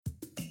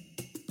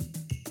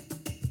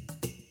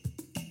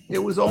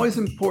It was always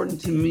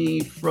important to me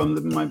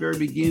from my very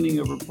beginning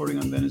of reporting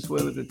on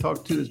Venezuela to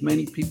talk to as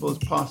many people as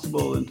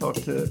possible and talk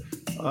to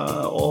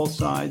all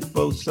sides,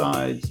 both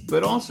sides,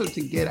 but also to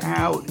get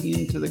out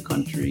into the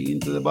country,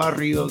 into the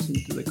barrios,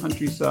 into the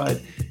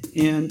countryside,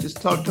 and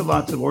just talk to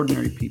lots of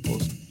ordinary people.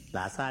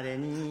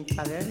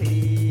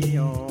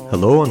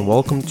 Hello and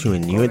welcome to a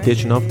new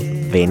edition of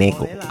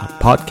Veneco, a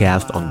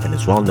podcast on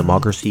Venezuelan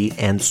democracy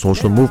and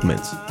social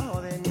movements.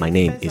 My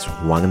name is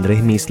Juan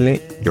Andres Misle,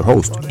 your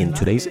host. In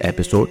today's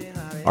episode,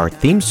 our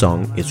theme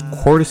song is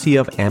courtesy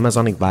of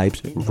Amazonic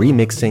Vibes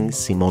remixing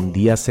Simón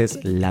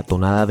Díaz's La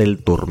Tonada del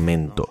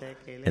Tormento.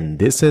 And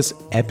this is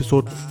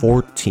episode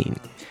 14.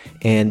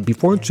 And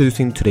before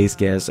introducing today's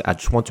guest, I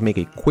just want to make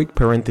a quick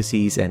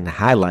parenthesis and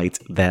highlight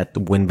that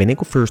when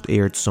Veneco first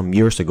aired some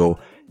years ago,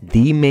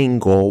 the main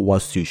goal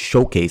was to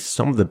showcase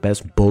some of the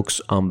best books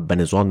on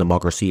Venezuelan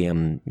democracy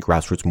and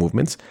grassroots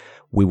movements.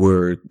 We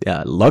were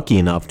lucky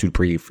enough to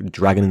brief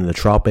Dragon in the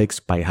Tropics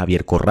by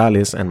Javier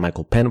Corrales and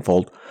Michael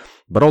Penfold,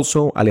 but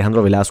also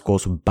Alejandro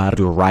Velasco's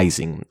Barrio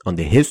Rising on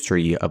the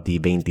history of the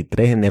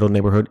 23 Enero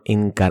neighborhood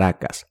in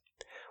Caracas.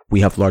 We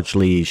have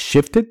largely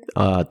shifted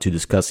to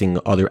discussing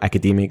other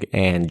academic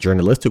and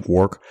journalistic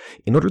work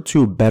in order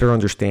to better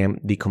understand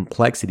the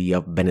complexity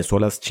of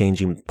Venezuela's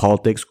changing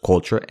politics,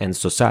 culture, and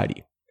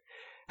society.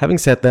 Having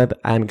said that,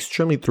 I'm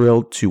extremely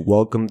thrilled to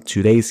welcome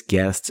today's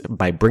guest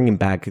by bringing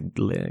back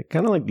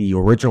kind of like the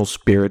original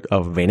spirit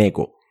of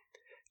Veneco.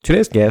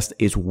 Today's guest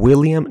is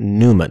William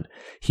Neuman.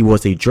 He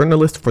was a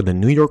journalist for the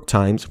New York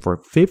Times for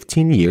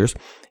 15 years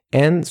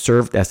and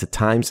served as the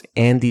Times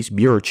Andes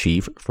bureau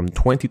chief from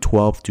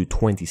 2012 to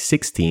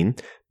 2016,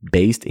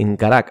 based in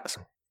Caracas.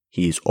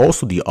 He is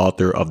also the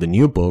author of the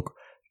new book,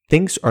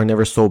 Things Are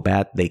Never So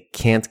Bad They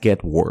Can't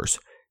Get Worse,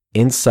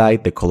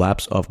 Inside the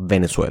Collapse of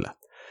Venezuela.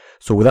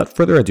 So without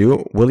further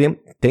ado, William,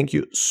 thank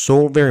you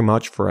so very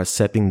much for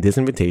accepting this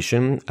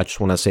invitation. I just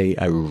want to say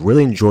I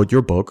really enjoyed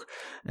your book.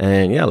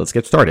 And yeah, let's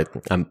get started.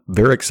 I'm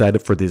very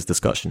excited for this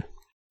discussion.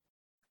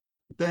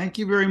 Thank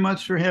you very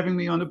much for having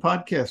me on the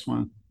podcast,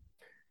 Juan.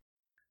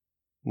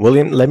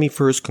 William, let me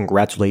first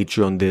congratulate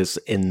you on this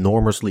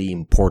enormously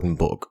important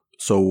book.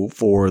 So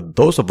for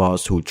those of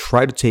us who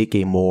try to take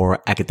a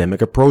more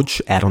academic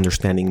approach at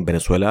understanding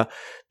Venezuela,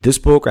 this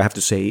book, I have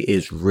to say,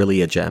 is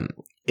really a gem.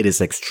 It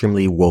is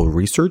extremely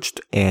well-researched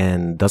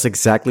and does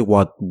exactly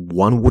what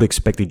one would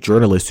expect a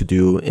journalist to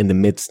do in the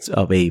midst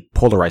of a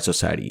polarized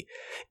society.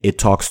 It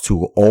talks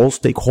to all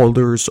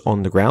stakeholders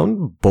on the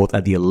ground, both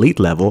at the elite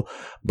level,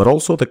 but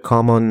also the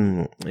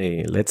common,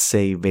 let's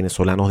say,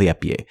 Venezolanos de a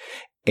pie.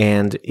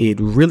 And it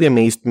really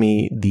amazed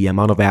me the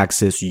amount of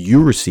access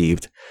you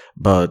received,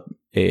 but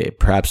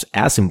perhaps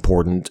as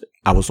important,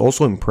 I was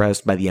also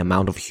impressed by the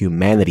amount of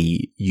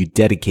humanity you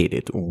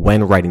dedicated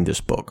when writing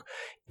this book.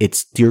 It's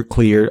steered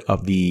clear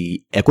of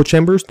the echo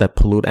chambers that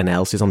pollute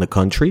analysis on the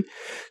country.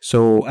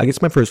 So I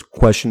guess my first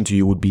question to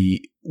you would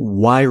be,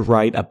 why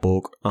write a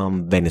book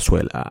on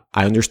Venezuela?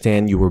 I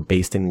understand you were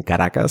based in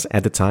Caracas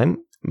at the time,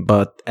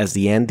 but as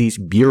the Andes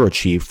bureau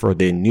chief for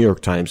the New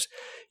York Times,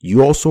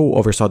 you also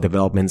oversaw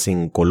developments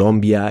in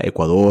Colombia,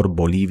 Ecuador,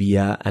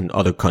 Bolivia, and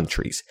other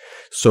countries.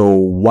 So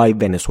why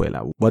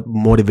Venezuela? What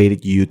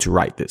motivated you to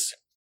write this?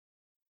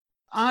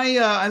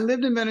 I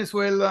lived in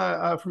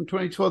Venezuela from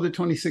 2012 to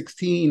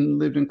 2016,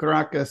 lived in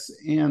Caracas,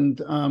 and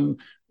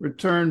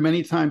returned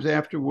many times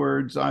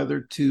afterwards,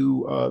 either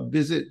to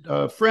visit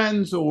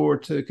friends or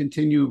to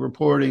continue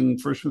reporting,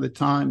 first for the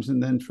Times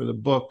and then for the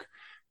book.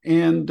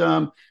 And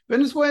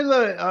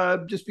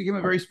Venezuela just became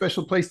a very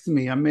special place to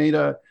me. I made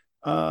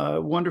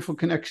wonderful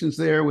connections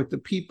there with the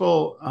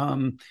people.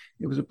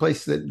 It was a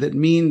place that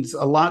means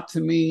a lot to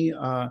me.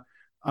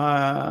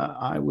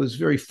 I was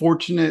very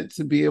fortunate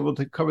to be able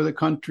to cover the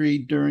country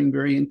during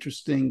very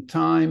interesting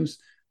times.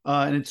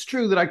 And it's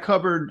true that I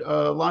covered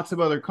lots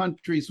of other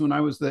countries. When I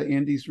was the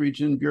Andes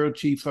region bureau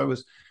chief, I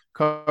was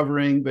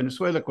covering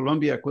Venezuela,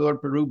 Colombia, Ecuador,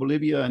 Peru,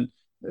 Bolivia, and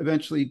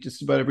eventually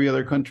just about every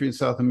other country in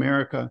South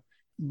America.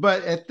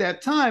 But at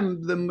that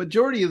time, the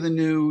majority of the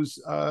news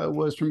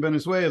was from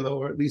Venezuela,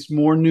 or at least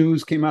more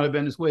news came out of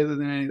Venezuela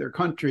than any other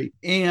country.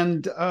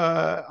 And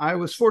I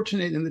was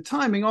fortunate in the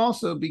timing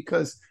also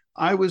because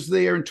I was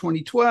there in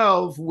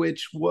 2012,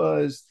 which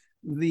was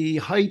the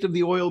height of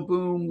the oil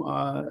boom.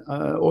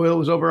 Oil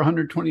was over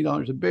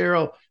 $120 a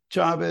barrel.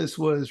 Chavez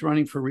was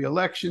running for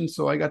re-election,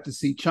 so I got to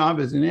see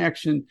Chavez in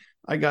action.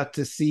 I got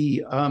to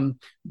see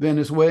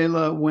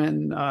Venezuela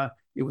when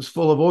it was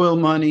full of oil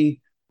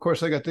money. Of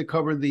course, I got to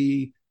cover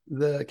the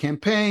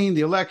campaign,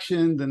 the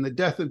election, then the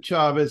death of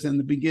Chavez, and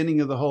the beginning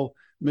of the whole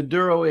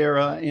Maduro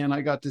era. And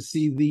I got to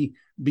see the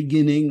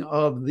beginning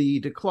of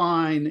the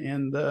decline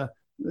and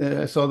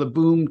I saw the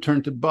boom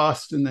turn to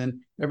bust, and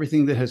then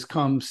everything that has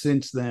come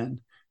since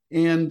then.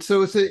 And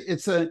so it's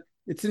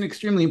an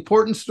extremely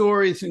important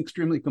story. It's an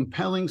extremely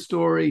compelling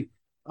story.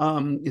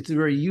 It's a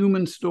very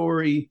human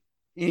story,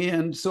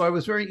 and so I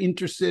was very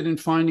interested in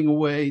finding a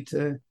way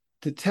to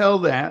tell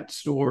that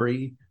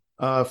story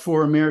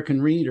for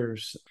American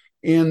readers.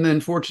 And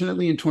then,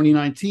 fortunately, in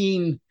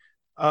 2019,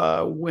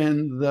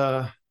 when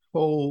the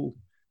whole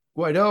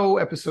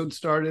Guaido episode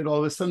started, all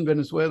of a sudden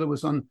Venezuela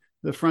was on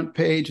the front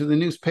page of the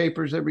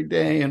newspapers every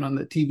day and on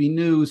the TV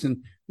news, and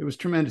there was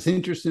tremendous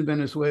interest in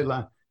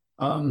Venezuela.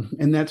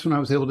 And that's when I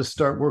was able to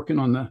start working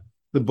on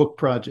the book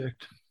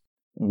project.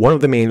 One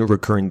of the main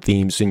recurring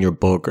themes in your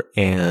book,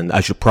 and I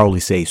should probably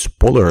say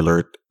spoiler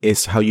alert,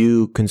 is how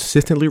you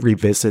consistently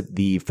revisit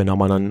the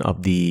phenomenon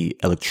of the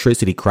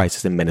electricity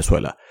crisis in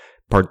Venezuela,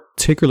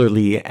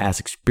 particularly as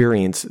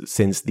experienced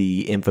since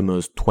the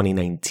infamous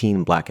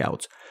 2019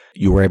 blackouts.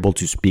 You were able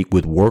to speak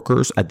with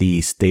workers at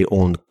the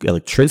state-owned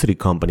electricity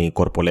company,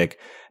 Corpolec,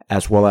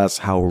 as well as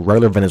how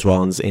regular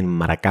Venezuelans in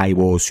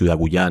Maracaibo, Ciudad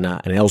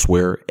Guyana, and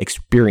elsewhere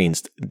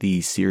experienced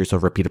the series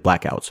of repeated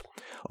blackouts.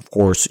 Of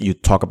course, you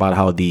talk about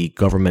how the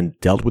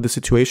government dealt with the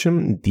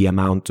situation, the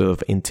amount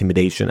of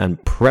intimidation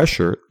and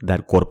pressure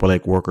that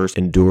Corpolec workers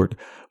endured.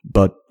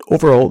 But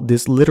overall,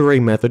 this literary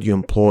method you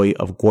employ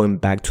of going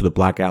back to the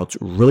blackouts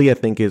really, I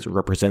think, is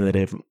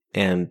representative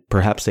and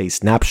perhaps a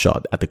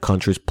snapshot at the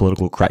country's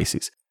political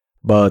crisis.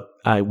 But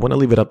I want to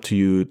leave it up to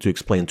you to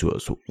explain to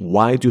us,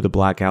 why do the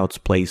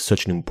blackouts play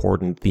such an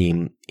important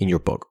theme in your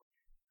book?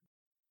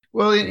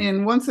 Well,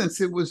 in one sense,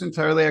 it was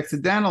entirely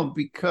accidental,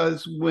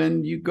 because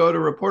when you go to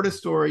report a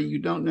story, you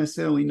don't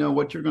necessarily know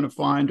what you're going to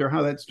find or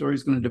how that story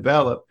is going to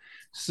develop.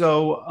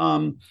 So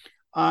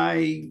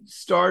I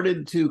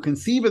started to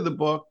conceive of the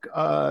book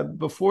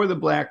before the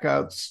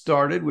blackouts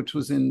started, which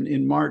was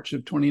in March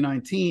of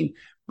 2019.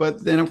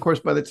 But then, of course,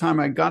 by the time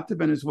I got to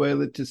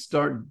Venezuela to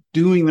start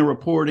doing the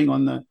reporting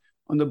on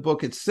the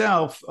book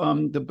itself,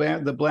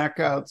 the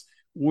blackouts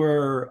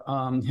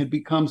had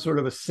become sort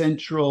of a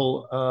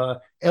central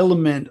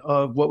element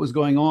of what was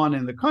going on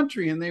in the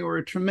country, and they were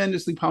a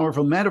tremendously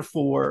powerful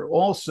metaphor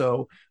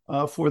also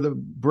for the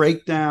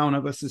breakdown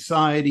of a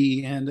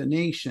society and a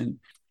nation.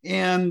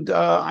 And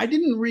I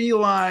didn't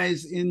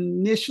realize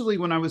initially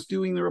when I was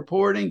doing the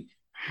reporting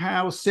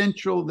how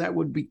central that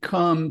would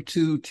become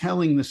to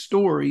telling the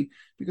story,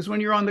 because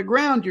when you're on the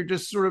ground, you're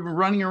just sort of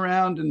running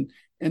around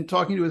and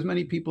talking to as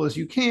many people as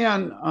you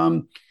can.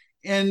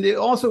 And it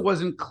also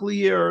wasn't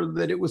clear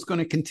that it was going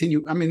to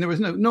continue. I mean, there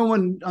was no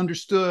one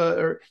understood,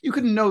 or you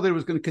couldn't know that it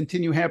was going to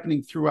continue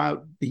happening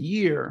throughout the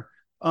year.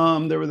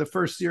 There were the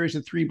first series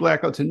of 3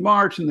 blackouts in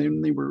March, and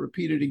then they were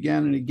repeated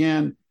again and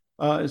again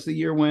as the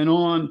year went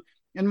on.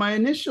 And my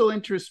initial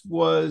interest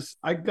was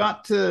I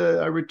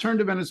returned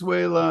to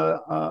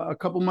Venezuela a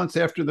couple months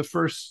after the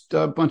first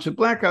bunch of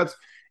blackouts,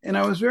 and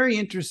I was very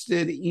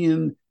interested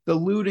in the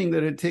looting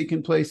that had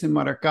taken place in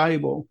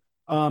Maracaibo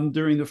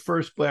during the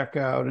first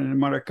blackout. And in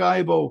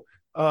Maracaibo,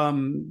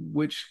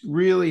 which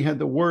really had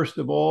the worst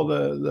of all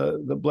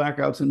the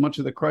blackouts and much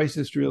of the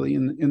crisis really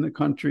in the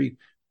country,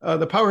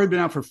 the power had been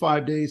out for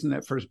 5 days in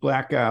that first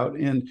blackout,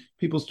 and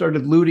people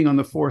started looting on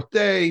the 4th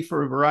day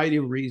for a variety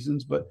of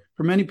reasons, but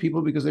for many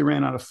people because they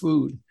ran out of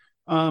food.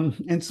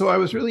 And so I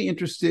was really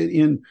interested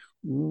in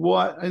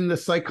the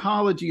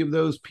psychology of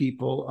those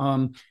people,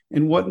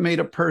 and what made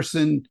a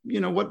person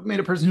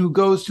who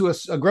goes to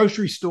a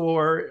grocery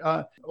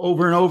store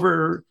over and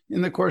over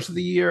in the course of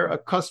the year, a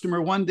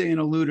customer one day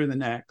and a looter the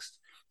next.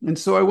 And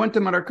so I went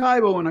to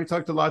Maracaibo and I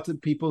talked to lots of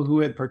people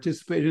who had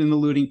participated in the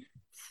looting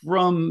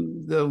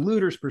from the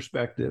looter's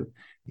perspective.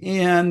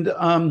 And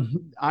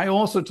I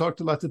also talked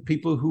to lots of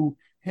people who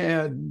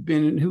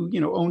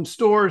owned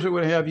stores or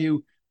what have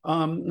you,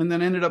 and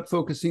then ended up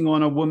focusing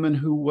on a woman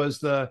who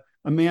was a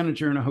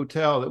manager in a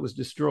hotel that was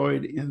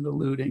destroyed in the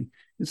looting.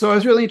 And so I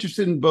was really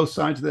interested in both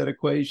sides of that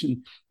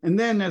equation. And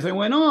then as I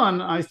went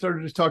on, I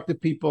started to talk to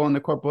people on the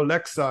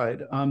Corpolec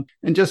side.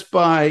 And just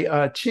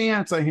by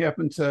chance, I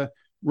happened to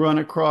run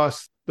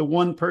across the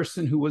one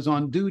person who was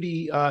on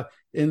duty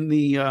in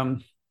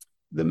the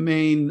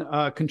main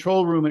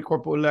control room at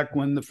Corpolec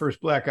when the first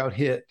blackout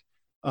hit.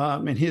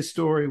 And his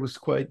story was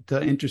quite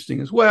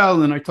interesting as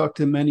well. And I talked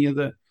to many of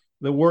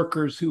the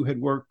workers who had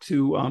worked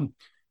to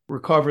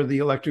recover the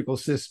electrical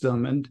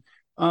system. And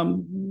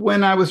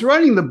when I was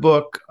writing the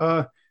book,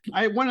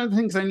 one of the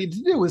things I needed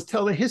to do was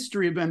tell the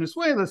history of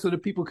Venezuela so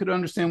that people could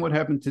understand what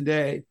happened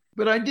today.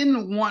 But I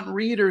didn't want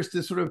readers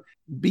to sort of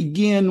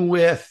begin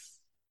with,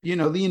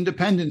 the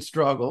independence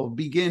struggle,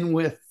 begin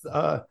with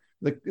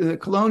the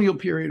colonial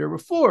period or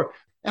before.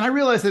 And I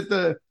realized that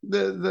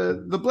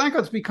the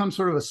blackouts become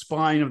sort of a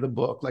spine of the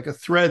book, like a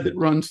thread that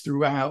runs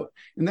throughout.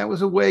 And that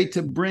was a way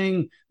to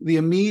bring the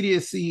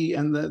immediacy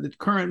and the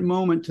current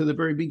moment to the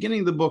very beginning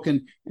of the book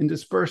and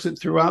disperse it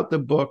throughout the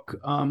book,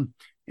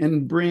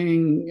 and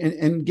bring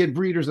and give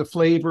readers a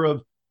flavor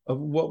of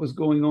what was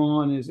going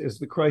on as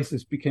the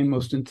crisis became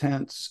most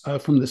intense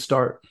from the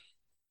start.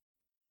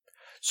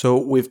 So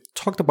we've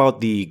talked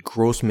about the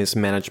gross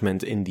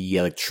mismanagement in the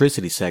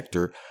electricity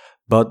sector,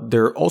 but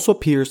there also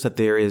appears that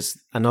there is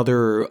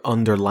another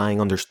underlying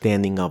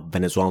understanding of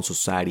Venezuelan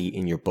society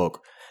in your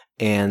book,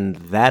 and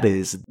that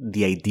is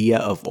the idea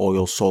of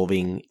oil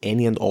solving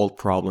any and all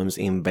problems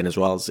in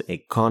Venezuela's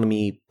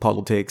economy,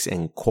 politics,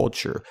 and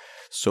culture.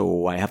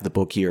 So I have the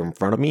book here in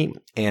front of me,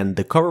 and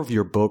the cover of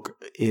your book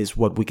is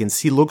what we can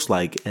see looks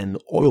like an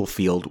oil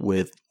field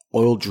with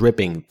oil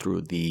dripping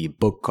through the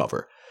book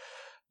cover.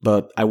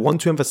 But I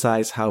want to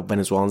emphasize how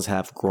Venezuelans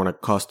have grown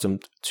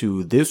accustomed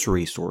to this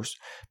resource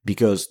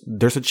because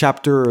there's a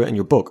chapter in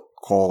your book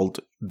called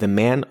The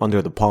Man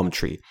Under the Palm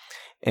Tree.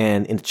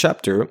 And in the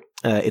chapter,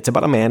 it's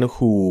about a man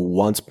who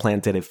once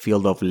planted a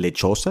field of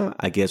lechosa,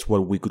 I guess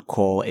what we could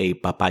call a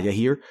papaya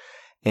here.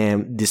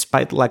 And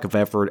despite the lack of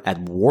effort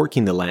at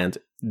working the land,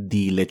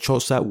 the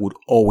lechosa would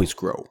always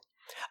grow.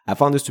 I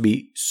found this to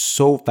be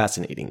so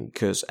fascinating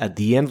because at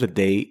the end of the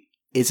day,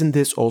 isn't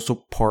this also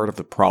part of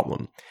the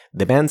problem?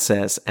 The man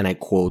says, and I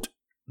quote,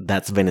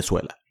 "That's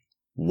Venezuela.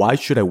 Why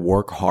should I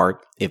work hard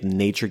if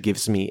nature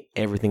gives me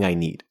everything I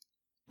need?"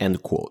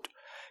 End quote.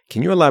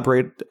 Can you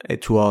elaborate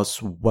to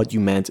us what you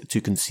meant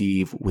to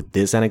conceive with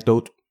this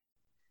anecdote?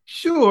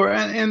 Sure.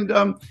 And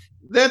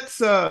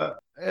that's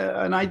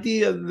an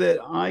idea that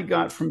I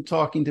got from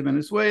talking to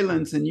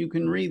Venezuelans, and you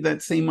can read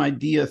that same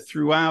idea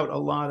throughout a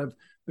lot of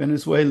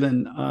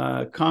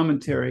Venezuelan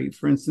commentary.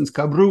 For instance,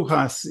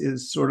 Cabrujas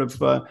is sort of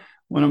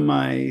one of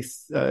my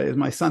is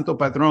my santo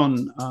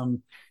patron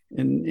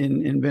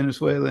in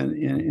Venezuela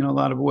in a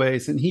lot of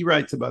ways, and he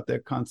writes about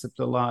that concept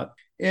a lot.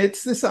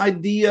 It's this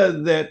idea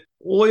that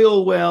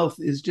oil wealth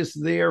is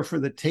just there for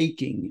the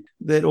taking,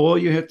 that all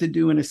you have to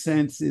do in a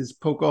sense is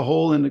poke a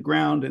hole in the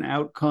ground and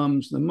out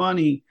comes the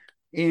money,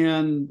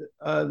 and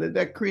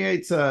that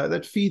creates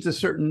that feeds a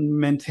certain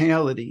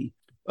mentality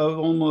of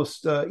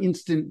almost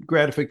instant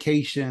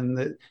gratification,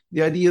 that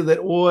the idea that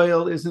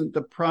oil isn't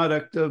the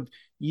product of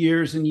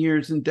years and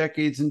years and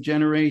decades and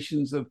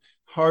generations of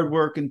hard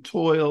work and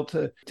toil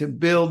to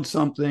build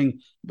something,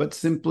 but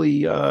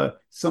simply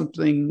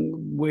something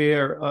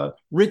where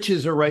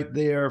riches are right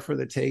there for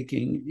the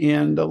taking.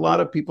 And a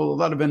lot of people, a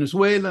lot of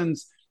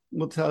Venezuelans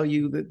will tell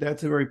you that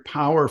that's a very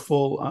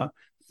powerful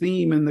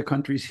theme in the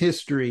country's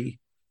history.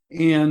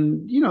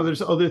 And, you know,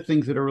 there's other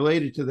things that are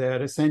related to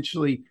that.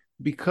 Essentially,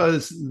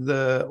 because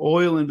the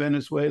oil in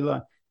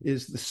Venezuela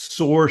is the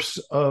source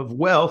of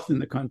wealth in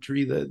the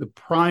country, the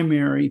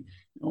primary,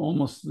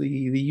 almost the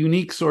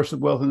unique source of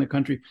wealth in the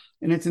country,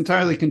 and it's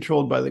entirely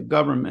controlled by the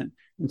government.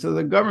 And so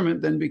the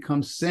government then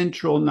becomes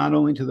central not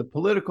only to the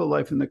political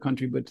life in the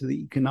country, but to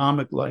the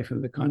economic life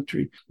of the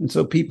country. And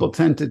so people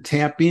tend to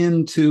tap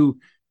into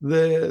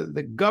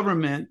the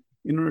government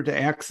in order to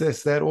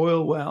access that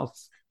oil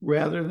wealth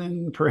rather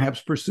than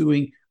perhaps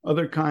pursuing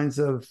other kinds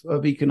of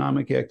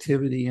economic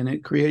activity. And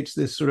it creates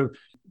this sort of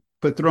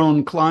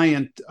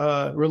patron-client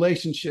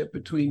relationship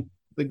between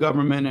the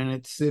government and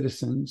its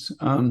citizens.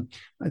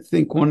 I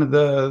think one of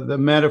the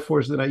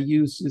metaphors that I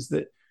use is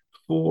that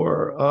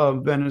for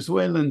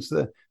Venezuelans,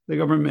 the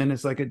government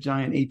is like a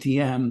giant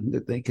ATM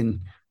that they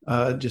can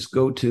just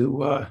go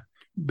to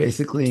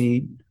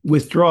basically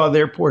withdraw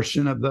their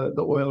portion of the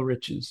oil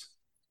riches.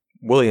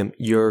 William,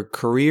 your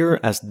career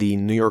as the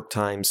New York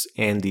Times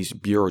Andes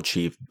bureau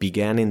chief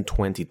began in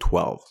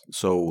 2012,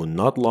 so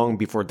not long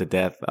before the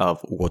death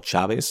of Hugo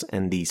Chavez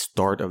and the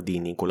start of the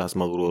Nicolás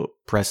Maduro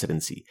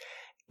presidency.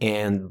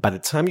 And by the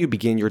time you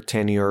began your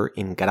tenure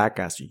in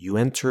Caracas, you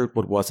entered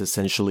what was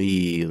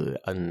essentially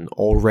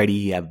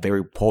already a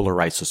very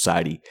polarized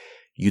society.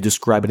 You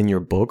describe it in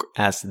your book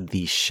as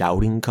the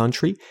shouting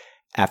country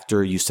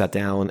after you sat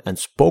down and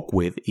spoke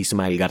with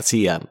Ismael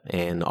Garcia,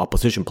 an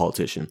opposition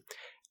politician.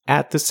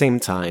 At the same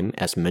time,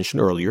 as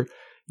mentioned earlier,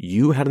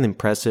 you had an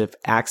impressive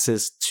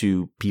access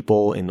to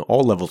people in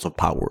all levels of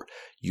power.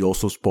 You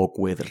also spoke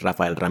with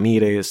Rafael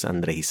Ramirez,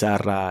 Andrés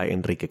Izarra,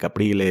 Enrique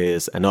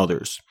Capriles, and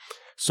others.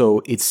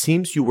 So it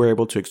seems you were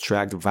able to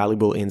extract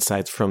valuable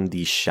insights from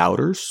the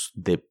shouters,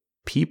 the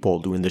people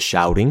doing the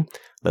shouting,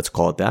 let's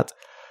call it that.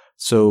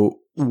 So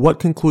what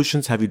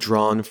conclusions have you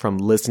drawn from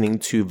listening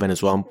to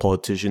Venezuelan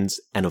politicians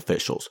and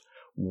officials?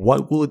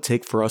 What will it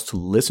take for us to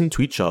listen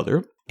to each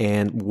other?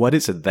 And what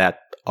is it that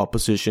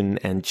opposition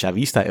and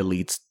Chavista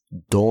elites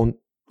don't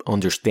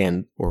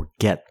understand or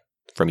get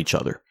from each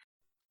other?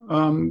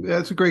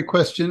 That's a great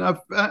question.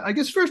 I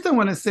guess first I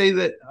want to say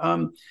that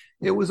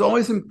it was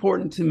always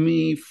important to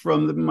me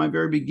from my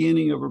very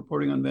beginning of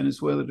reporting on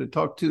Venezuela to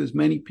talk to as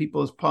many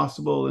people as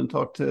possible and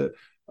talk to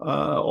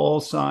all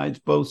sides,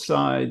 both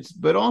sides,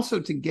 but also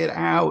to get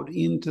out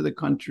into the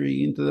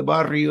country, into the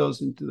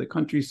barrios, into the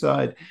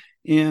countryside,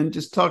 and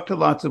just talk to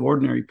lots of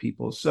ordinary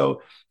people.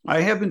 So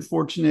I have been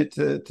fortunate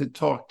to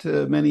talk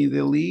to many of the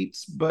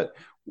elites, but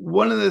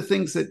one of the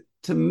things that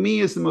to me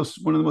is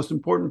one of the most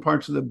important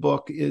parts of the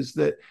book is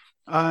that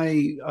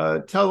I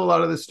tell a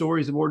lot of the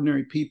stories of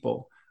ordinary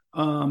people.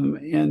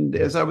 And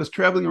as I was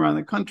traveling around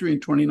the country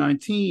in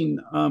 2019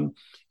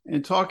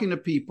 and talking to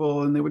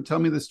people, and they would tell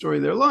me the story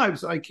of their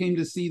lives, I came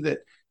to see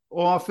that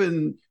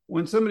often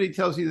when somebody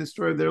tells you the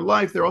story of their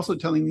life, they're also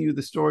telling you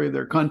the story of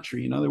their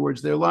country. In other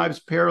words, their lives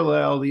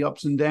parallel the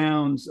ups and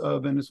downs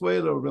of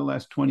Venezuela over the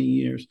last 20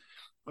 years.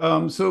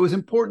 So it was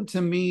important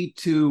to me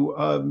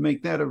to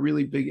make that a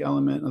really big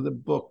element of the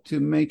book, to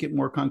make it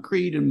more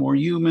concrete and more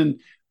human,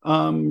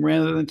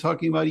 rather than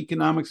talking about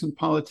economics and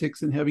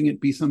politics and having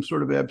it be some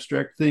sort of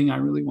abstract thing. I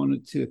really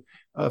wanted to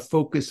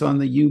focus on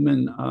the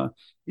human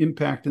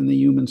impact and the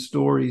human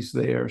stories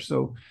there.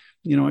 So,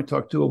 you know, I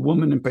talked to a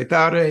woman in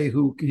Petare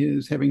who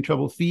is having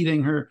trouble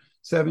feeding her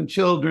 7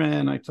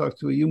 children. I talked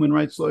to a human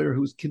rights lawyer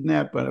who was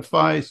kidnapped by the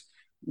FICE,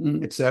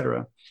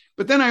 etc.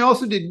 But then I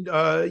also did,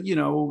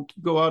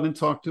 go out and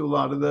talk to a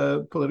lot of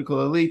the political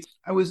elites.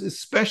 I was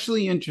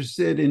especially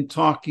interested in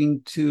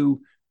talking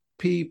to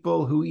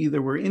people who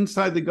either were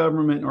inside the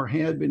government or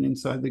had been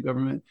inside the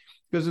government,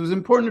 because it was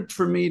important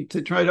for me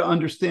to try to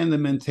understand the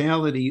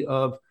mentality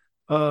of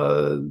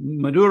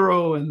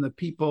Maduro and the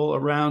people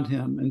around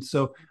him. And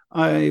so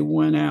I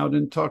went out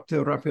and talked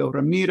to Rafael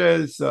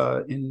Ramirez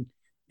in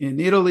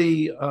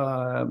Italy,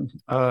 André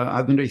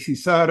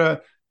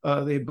Cisara.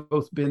 They've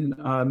both been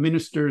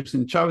ministers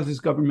in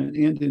Chavez's government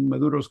and in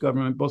Maduro's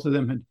government. Both of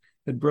them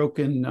had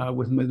broken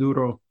with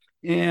Maduro.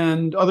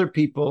 And other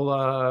people,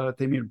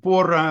 Temir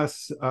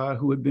Porras,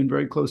 who had been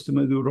very close to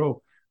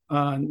Maduro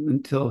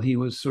until he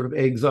was sort of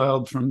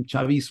exiled from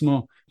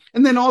Chavismo.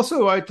 And then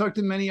also I talked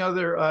to many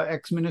other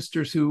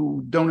ex-ministers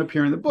who don't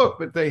appear in the book,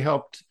 but they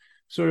helped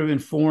sort of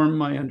inform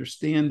my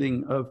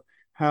understanding of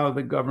how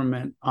the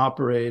government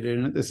operated.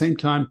 And at the same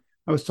time,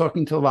 I was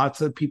talking to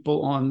lots of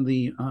people on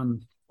the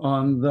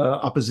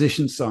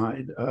opposition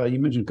side. You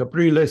mentioned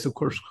Capriles, of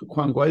course,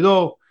 Juan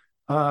Guaido,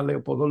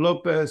 Leopoldo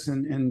Lopez,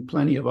 and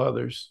plenty of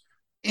others.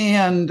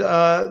 And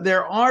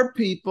there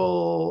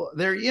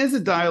is a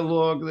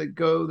dialogue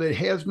that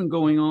has been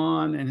going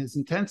on and has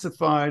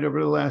intensified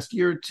over the last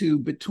year or two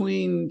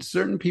between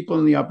certain people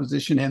in the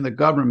opposition and the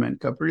government.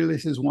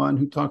 Capriles is one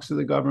who talks to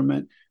the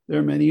government. There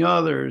are many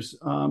others.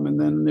 And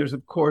then there's,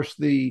 of course,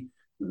 the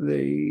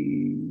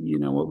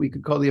what we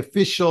could call the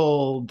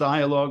official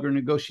dialogue or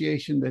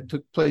negotiation that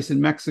took place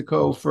in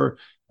Mexico for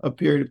a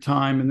period of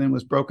time and then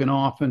was broken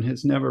off and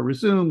has never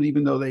resumed,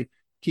 even though they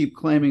keep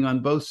claiming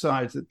on both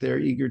sides that they're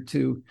eager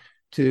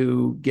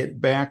to get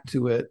back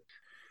to it.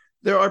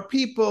 There are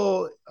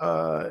people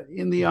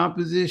in the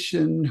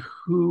opposition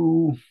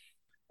who,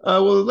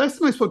 the last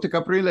time I spoke to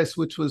Capriles,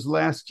 which was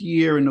last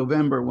year in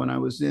November when I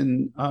was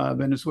in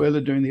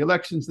Venezuela during the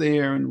elections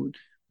there and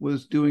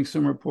was doing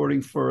some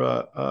reporting for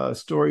a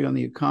story on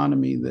the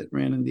economy that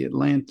ran in the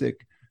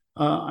Atlantic.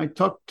 I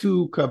talked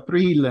to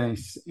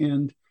Capriles,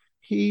 and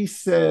he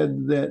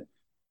said that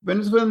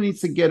Venezuela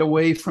needs to get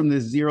away from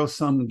this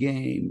zero-sum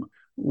game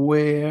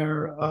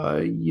where,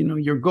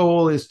 your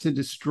goal is to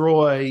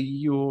destroy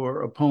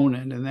your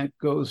opponent, and that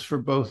goes for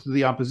both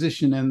the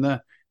opposition and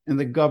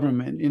the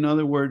government. In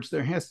other words,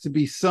 there has to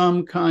be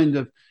some kind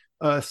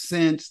of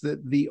sense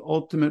that the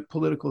ultimate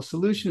political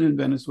solution in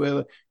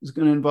Venezuela is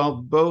going to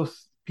involve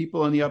both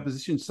people on the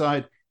opposition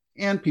side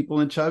and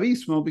people in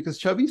Chavismo, because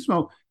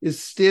Chavismo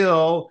is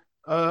still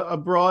a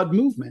broad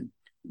movement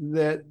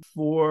that,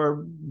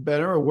 for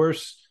better or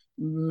worse,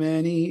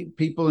 many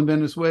people in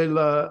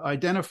Venezuela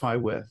identify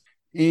with.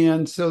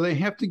 And so they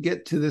have to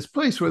get to this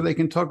place where they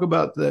can talk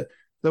about the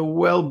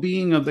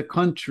well-being of the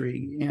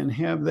country and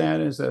have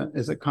that as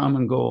a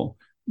common goal.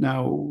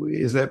 Now,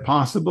 is that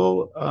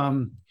possible?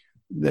 Or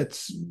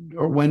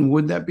when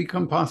would that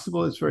become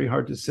possible? It's very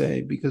hard to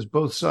say, because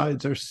both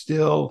sides are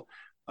still,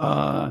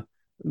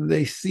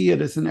 they see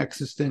it as an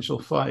existential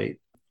fight.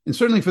 And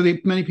certainly for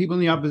the many people in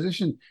the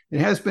opposition, it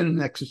has been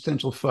an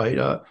existential fight.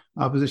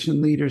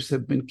 Opposition leaders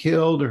have been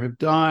killed or have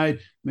died.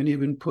 Many have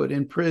been put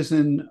in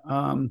prison.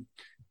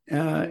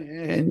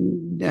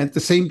 And at the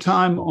same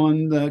time,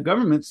 on the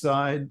government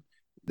side,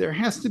 there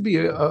has to be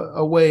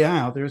a way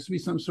out. There has to be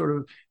some sort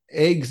of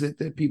exit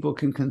that people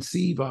can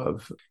conceive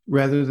of,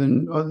 rather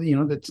than,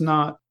 that's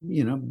not,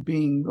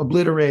 being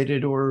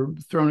obliterated or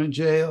thrown in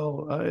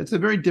jail. It's a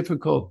very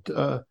difficult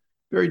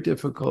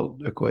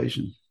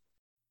equation.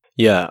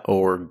 Yeah,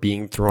 or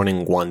being thrown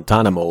in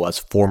Guantanamo, as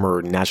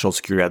former National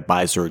Security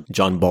Advisor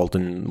John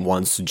Bolton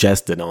once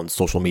suggested on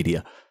social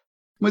media.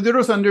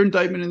 Maduro's under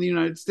indictment in the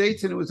United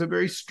States, and it was a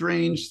very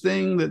strange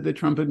thing that the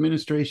Trump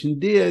administration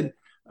did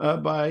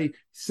by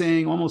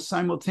saying almost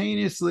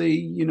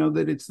simultaneously,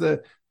 that it's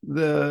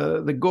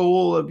the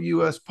goal of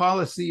U.S.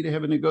 policy to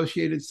have a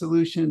negotiated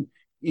solution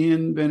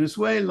in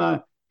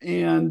Venezuela,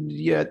 and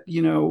yet,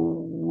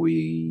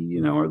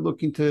 we, are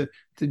looking to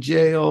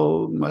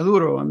jail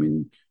Maduro. I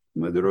mean,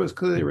 Maduro is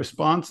clearly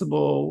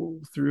responsible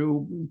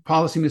through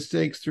policy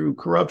mistakes, through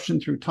corruption,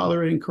 through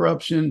tolerating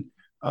corruption,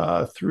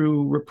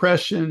 through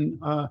repression,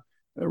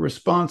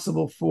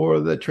 responsible for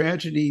the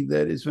tragedy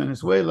that is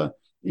Venezuela.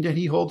 And yet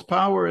he holds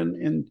power,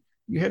 and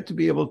you have to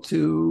be able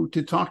to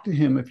talk to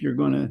him if you're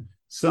going to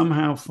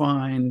somehow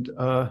find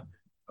a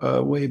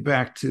way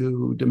back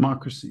to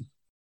democracy.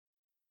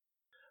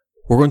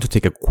 We're going to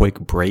take a quick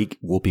break.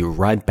 We'll be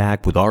right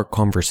back with our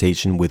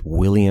conversation with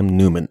William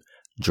Neuman,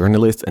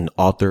 journalist and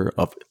author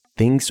of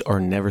Things Are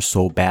Never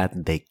So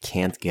Bad They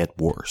Can't Get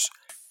Worse: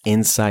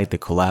 Inside the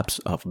Collapse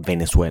of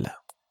Venezuela.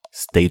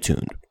 Stay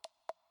tuned.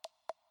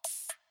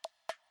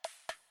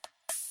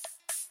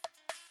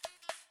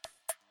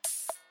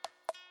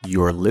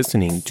 You're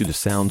listening to the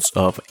sounds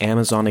of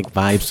Amazonic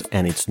Vibes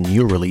and its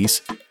new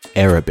release,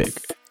 Arabic,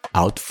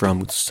 out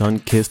from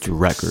Sunkissed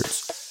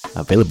Records,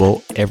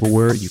 available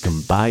everywhere you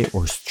can buy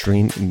or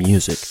stream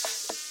music.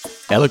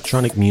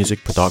 Electronic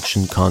music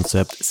production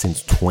concept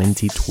since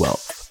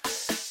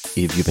 2012.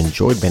 If you've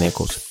enjoyed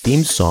Veneco's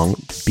theme song,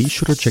 be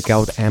sure to check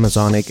out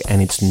Amazonic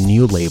and its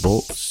new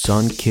label,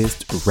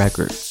 Sunkissed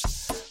Records.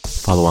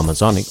 Follow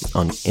Amazonic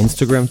on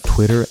Instagram,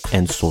 Twitter,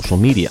 and social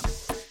media.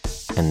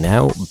 And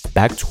now,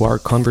 back to our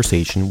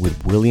conversation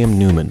with William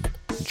Neuman,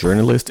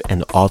 journalist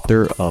and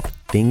author of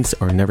Things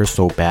Are Never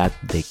So Bad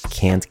They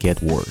Can't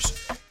Get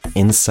Worse,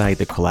 Inside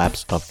the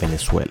Collapse of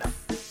Venezuela.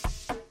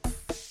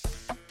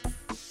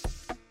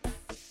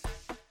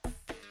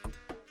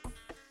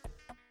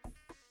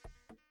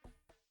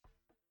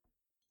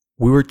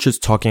 We were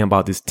just talking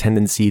about this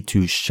tendency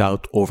to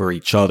shout over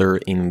each other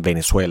in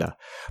Venezuela,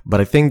 but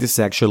I think this is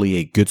actually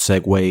a good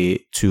segue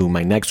to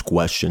my next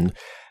question,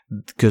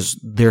 because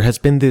there has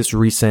been this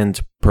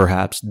recent,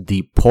 perhaps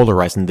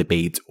depolarizing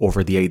debate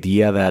over the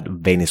idea that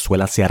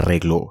Venezuela se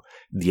arregló,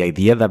 the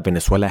idea that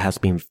Venezuela has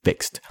been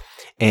fixed.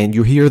 And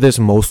you hear this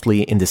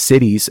mostly in the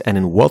cities and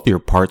in wealthier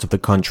parts of the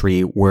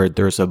country where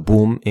there's a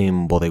boom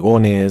in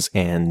bodegones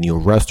and new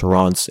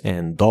restaurants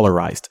and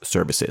dollarized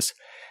services.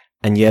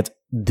 And yet,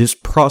 this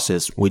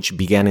process, which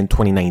began in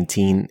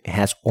 2019,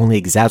 has only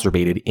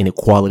exacerbated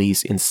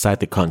inequalities inside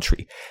the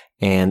country.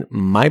 And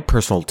my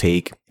personal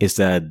take is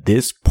that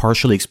this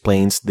partially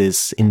explains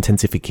this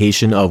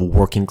intensification of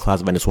working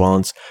class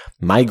Venezuelans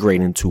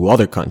migrating to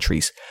other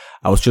countries.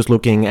 I was just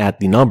looking at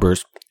the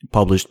numbers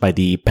published by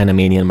the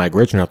Panamanian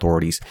migration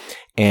authorities,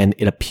 and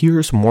it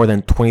appears more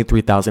than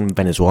 23,000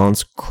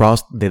 Venezuelans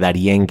crossed the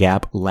Darien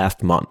Gap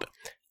last month.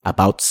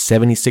 About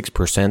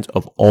 76%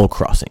 of all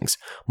crossings,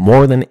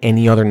 more than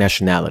any other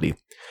nationality.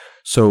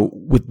 So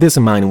with this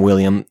in mind,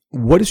 William,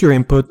 what is your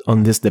input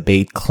on this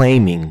debate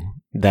claiming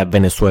that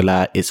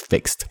Venezuela is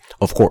fixed?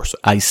 Of course,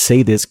 I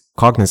say this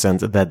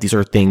cognizant that these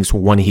are things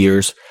one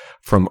hears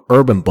from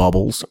urban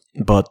bubbles,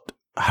 but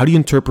how do you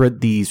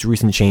interpret these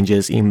recent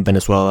changes in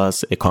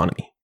Venezuela's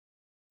economy?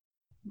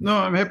 No,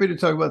 I'm happy to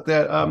talk about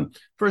that.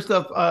 First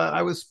off,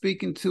 I was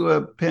speaking to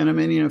a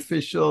Panamanian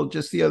official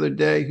just the other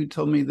day who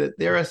told me that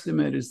their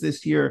estimate is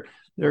this year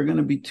there are going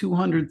to be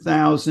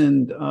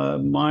 200,000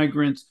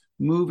 migrants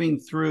moving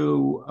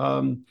through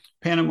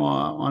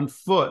Panama on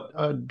foot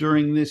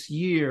during this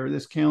year,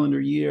 this calendar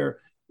year.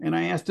 And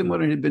I asked him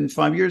what it had been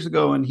 5 years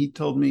ago, and he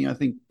told me, I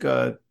think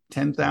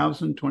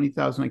 10,000,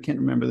 20,000. I can't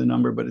remember the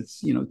number, but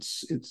it's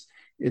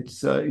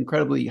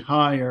incredibly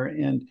higher.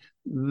 And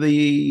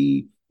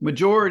the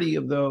majority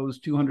of those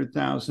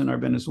 200,000 are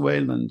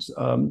Venezuelans.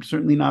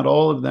 Certainly not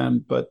all of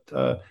them, but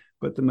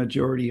the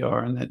majority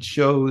are, and that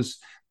shows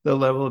the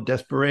level of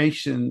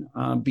desperation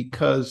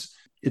because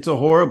it's a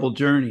horrible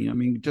journey. I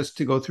mean, just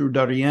to go through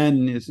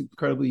Darien is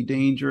incredibly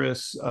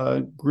dangerous,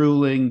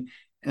 grueling,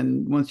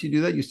 and once you do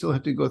that, you still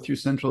have to go through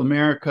Central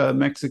America,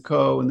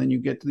 Mexico, and then you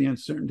get to the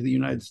uncertainty of the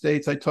United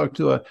States. I talked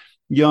to a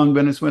young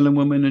Venezuelan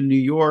woman in New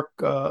York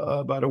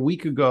about a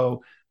week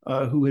ago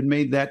who had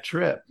made that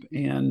trip,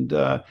 and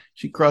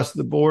she crossed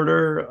the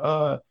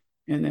border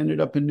and ended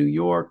up in New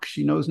York.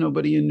 She knows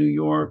nobody in New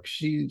York.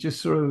 She just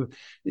sort of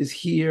is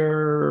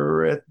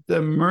here at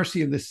the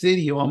mercy of the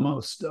city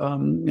almost.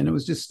 And it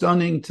was just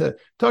stunning to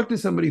talk to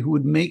somebody who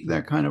would make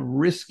that kind of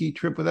risky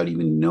trip without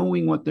even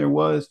knowing what there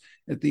was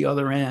at the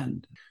other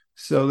end.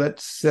 So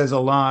that says a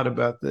lot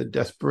about the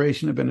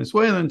desperation of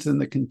Venezuelans and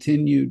the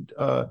continued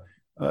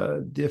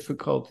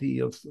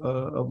difficulty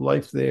of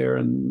life there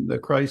and the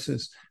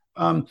crisis.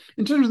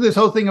 In terms of this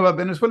whole thing about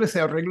Venezuela se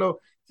arregló,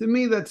 to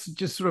me, that's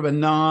just sort of a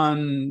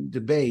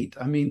non-debate.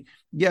 I mean,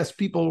 yes,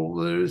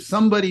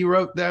 somebody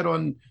wrote that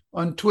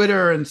on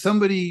Twitter and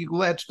somebody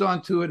latched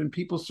onto it and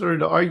people started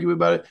to argue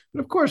about it.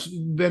 But of course,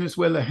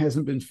 Venezuela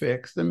hasn't been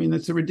fixed. I mean,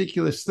 it's a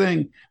ridiculous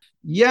thing.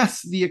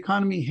 Yes, the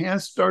economy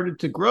has started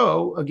to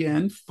grow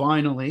again,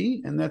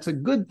 finally, and that's a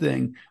good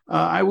thing.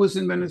 I was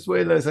in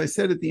Venezuela, as I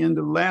said, at the end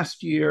of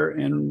last year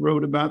and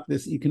wrote about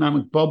this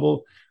economic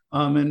bubble.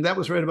 And that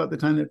was right about the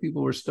time that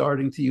people were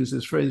starting to use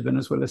this phrase,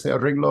 Venezuela se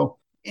arregló.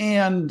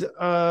 And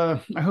I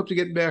hope to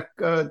get back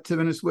to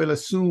Venezuela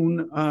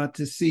soon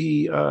to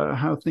see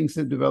how things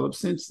have developed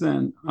since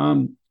then.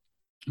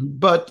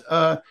 But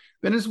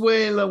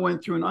Venezuela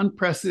went through an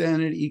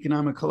unprecedented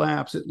economic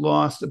collapse. It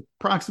lost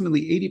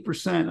approximately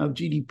 80% of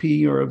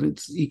GDP or of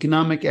its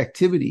economic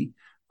activity,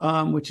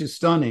 which is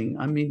stunning.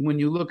 I mean, when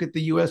you look at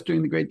the U.S.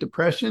 during the Great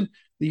Depression,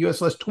 the U.S.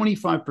 lost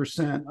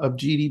 25% of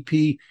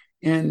GDP.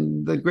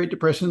 And the Great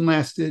Depression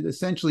lasted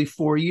essentially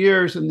 4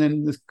 years, and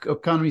then the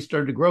economy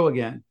started to grow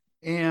again.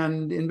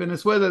 And in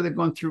Venezuela, they've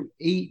gone through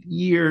 8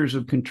 years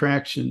of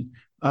contraction,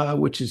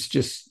 which is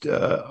just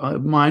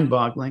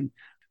mind-boggling.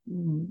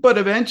 But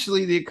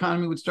eventually, the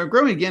economy would start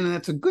growing again, and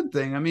that's a good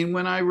thing. I mean,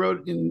 when I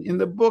wrote in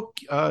the book,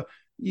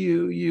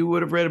 you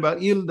would have read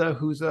about Hilda,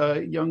 who's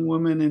a young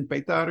woman in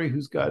Peitari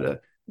who's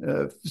got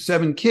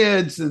 7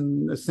 kids,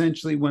 and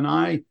essentially, when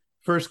I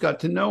first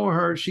got to know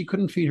her, she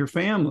couldn't feed her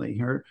family.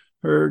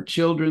 Her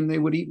children, they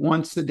would eat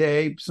once a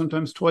day,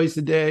 sometimes twice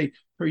a day.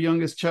 Her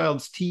youngest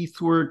child's teeth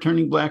were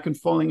turning black and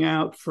falling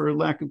out for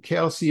lack of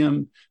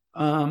calcium.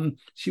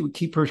 She would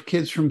keep her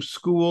kids from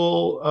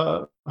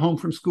school, home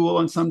from school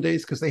on some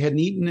days because they hadn't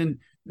eaten, and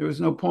there was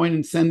no point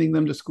in sending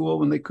them to school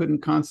when they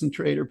couldn't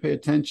concentrate or pay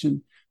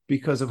attention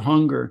because of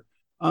hunger.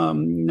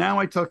 Now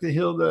I talk to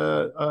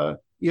Hilda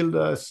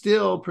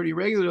still pretty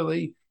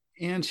regularly,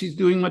 and she's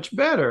doing much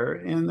better.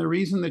 And the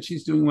reason that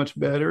she's doing much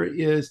better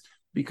is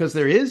because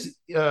there is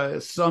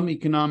some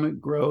economic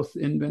growth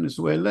in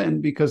Venezuela,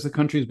 and because the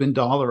country has been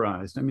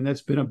dollarized. I mean,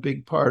 that's been a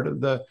big part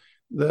of the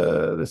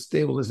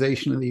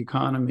stabilization of the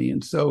economy.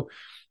 And so,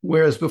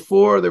 whereas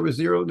before there was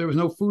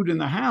no food in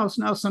the house,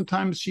 now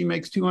sometimes she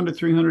makes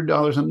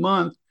 $200-300 a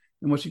month,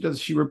 and what she does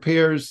is she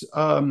repairs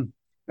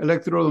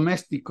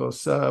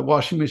electrodomésticos,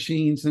 washing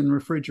machines and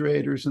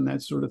refrigerators and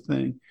that sort of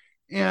thing.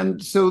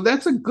 And so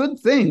that's a good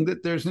thing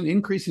that there's an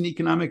increase in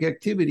economic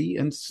activity,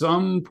 and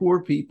some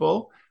poor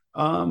people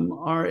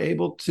are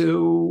able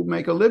to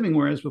make a living,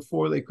 whereas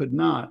before they could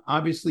not.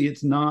 Obviously,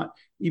 it's not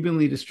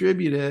evenly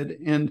distributed.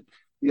 And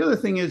the other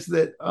thing is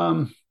that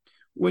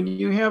when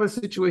you have a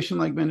situation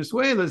like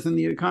Venezuela's and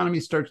the economy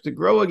starts to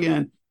grow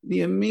again,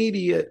 the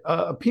immediate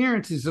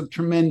appearances of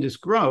tremendous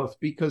growth,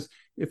 because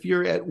if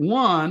you're at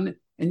 1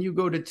 and you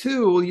go to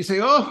 2, you say,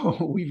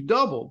 oh, we've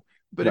doubled.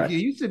 But right. If you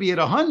used to be at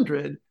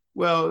 100,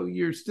 well,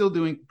 you're still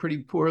doing pretty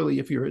poorly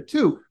if you're at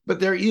 2. But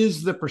there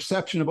is the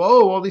perception of,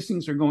 oh, all these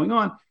things are going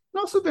on. And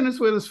also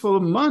Venezuela's full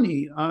of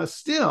money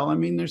still. I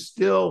mean, there's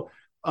still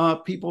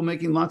people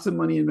making lots of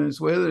money in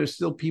Venezuela. There's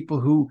still people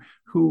who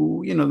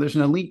there's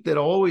an elite that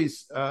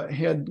always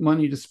had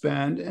money to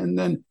spend. And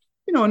then,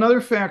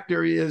 another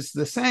factor is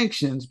the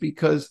sanctions,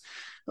 because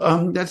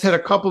that's had a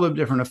couple of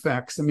different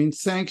effects. I mean,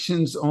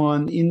 sanctions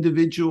on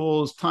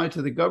individuals tied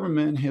to the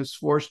government has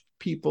forced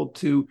people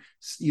to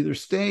either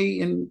stay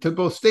in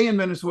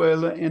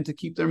Venezuela and to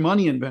keep their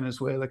money in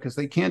Venezuela, because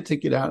they can't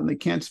take it out and they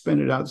can't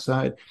spend it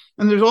outside.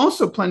 And there's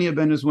also plenty of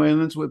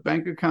Venezuelans with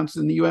bank accounts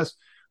in the U.S.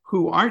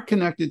 who aren't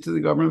connected to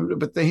the government,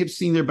 but they have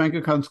seen their bank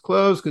accounts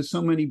closed because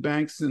so many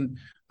banks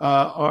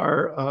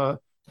are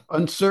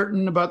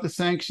uncertain about the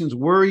sanctions,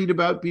 worried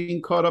about being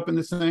caught up in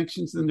the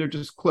sanctions, and they're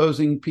just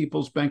closing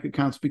people's bank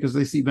accounts because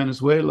they see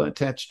Venezuela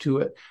attached to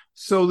it.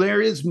 So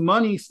there is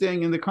money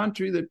staying in the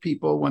country that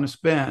people want to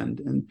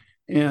spend.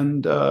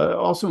 And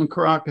also in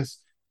Caracas,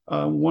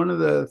 one of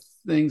the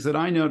things that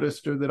I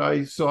noticed or that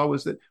I saw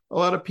was that a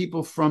lot of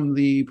people from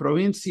the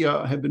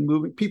provincia have been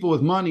moving. People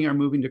with money are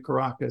moving to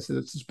Caracas.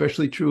 It's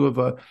especially true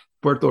of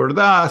Puerto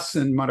Ordaz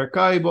and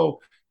Maracaibo.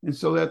 And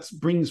so that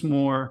brings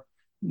more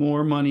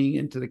money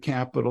into the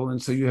capital.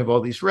 And so you have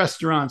all these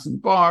restaurants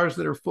and bars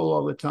that are full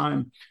all the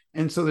time.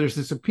 And so there's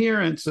this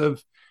appearance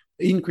of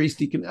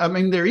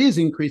there is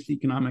increased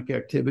economic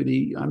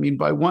activity. I mean,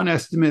 by one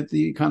estimate,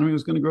 the economy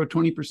was going to grow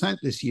 20%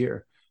 this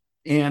year.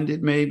 And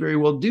it may very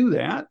well do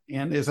that.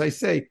 And as I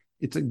say,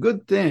 it's a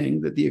good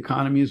thing that the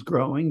economy is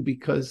growing,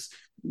 because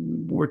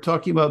we're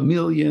talking about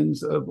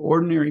millions of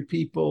ordinary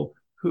people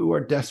who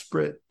are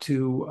desperate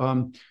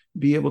to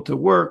be able to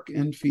work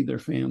and feed their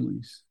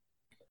families.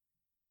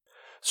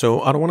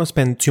 So I don't want to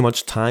spend too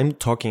much time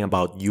talking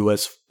about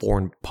U.S.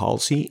 foreign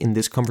policy in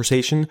this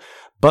conversation,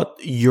 but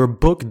your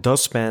book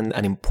does spend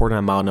an important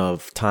amount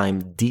of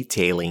time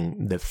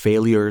detailing the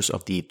failures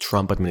of the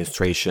Trump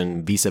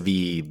administration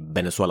vis-a-vis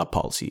Venezuela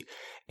policy.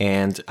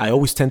 And I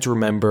always tend to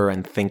remember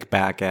and think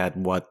back at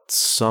what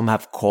some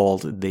have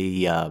called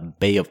the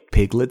Bay of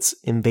Piglets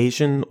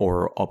invasion,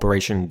 or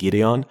Operation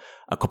Gideon,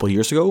 a couple of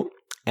years ago,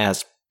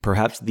 as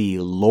perhaps the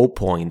low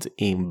point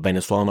in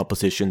Venezuelan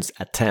opposition's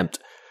attempt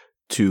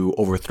to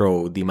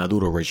overthrow the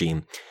Maduro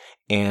regime.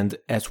 And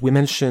as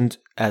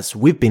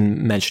we've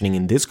been mentioning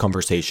in this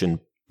conversation,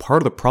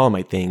 part of the problem,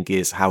 I think,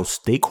 is how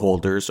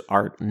stakeholders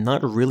are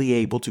not really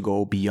able to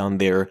go beyond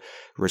their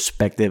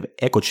respective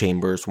echo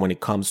chambers when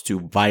it comes to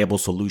viable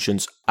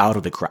solutions out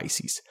of the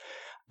crises.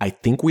 I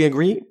think we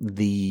agree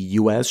the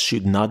U.S.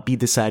 should not be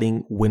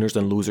deciding winners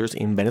and losers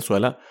in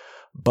Venezuela,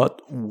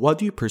 but what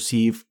do you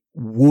perceive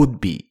would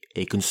be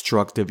a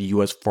constructive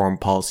U.S. foreign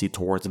policy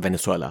towards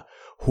Venezuela?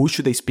 Who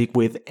should they speak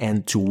with,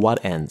 and to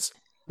what ends?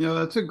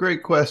 That's a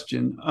great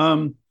question.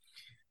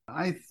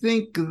 I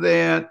think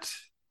that,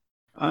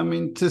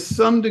 to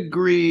some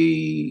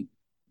degree,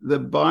 the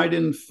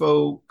Biden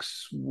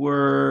folks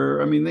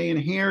they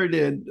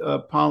inherited a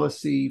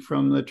policy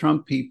from the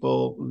Trump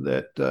people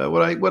that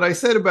what I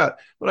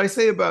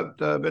say about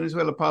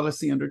Venezuela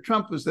policy under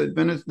Trump was that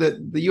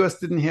the U.S.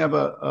 didn't have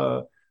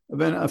a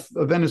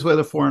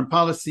Venezuela foreign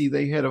policy.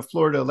 They had a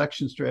Florida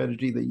election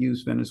strategy that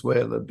used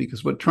Venezuela,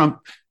 because what Trump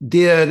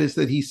did is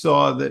that he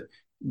saw that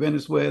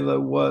Venezuela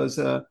was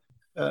a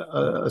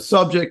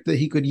subject that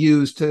he could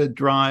use to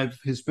drive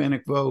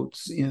Hispanic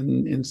votes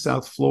in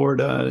South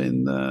Florida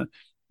in the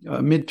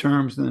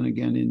midterms, and then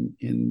again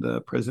in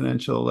the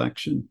presidential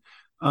election.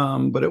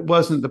 But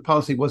the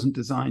policy wasn't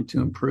designed to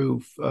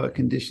improve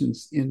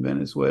conditions in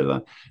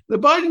Venezuela. The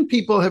Biden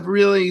people have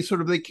really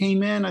they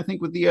came in, I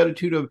think, with the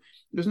attitude of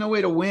there's no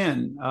way to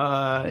win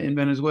in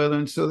Venezuela.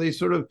 And so they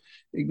sort of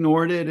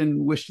ignored it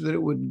and wished that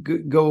it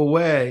would go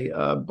away.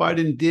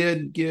 Biden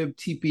did give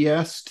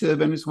TPS to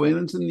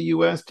Venezuelans in the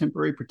U.S.,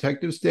 temporary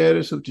protective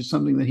status, which is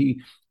something that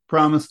he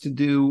promised to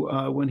do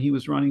when he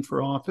was running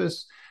for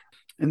office.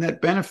 and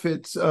that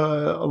benefits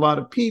a lot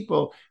of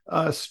people.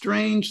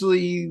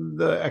 Strangely,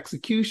 the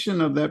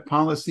execution of that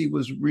policy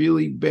was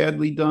really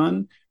badly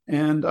done.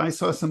 And I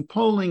saw some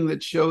polling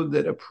that showed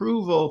that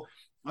approval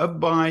of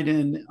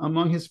Biden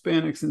among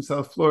Hispanics in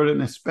South Florida,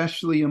 and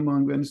especially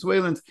among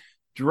Venezuelans,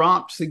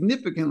 dropped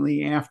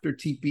significantly after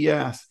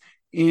TPS.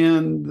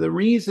 And the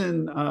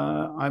reason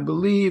I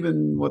believe,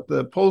 and what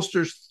the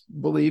pollsters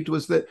believed,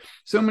 was that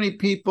so many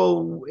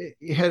people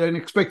had an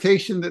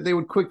expectation that they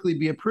would quickly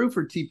be approved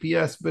for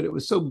TPS, but it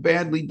was so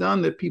badly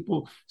done that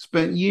people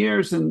spent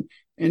years and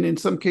in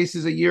some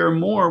cases a year or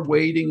more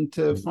waiting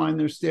to find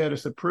their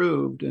status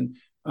approved. And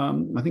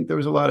I think there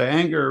was a lot of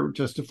anger,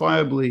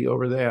 justifiably,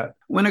 over that.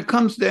 When it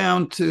comes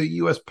down to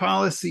U.S.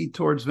 policy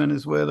towards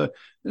Venezuela,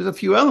 there's a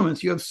few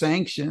elements. You have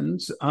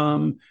sanctions.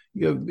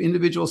 You have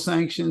individual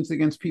sanctions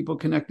against people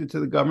connected to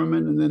the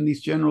government, and then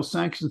these general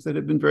sanctions that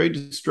have been very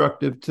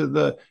destructive to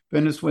the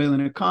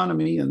Venezuelan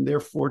economy and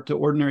therefore to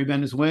ordinary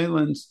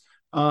Venezuelans,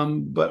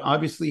 but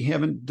obviously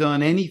haven't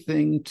done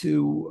anything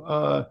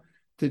to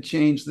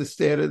change the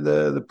status,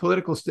 the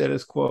political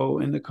status quo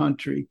in the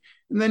country.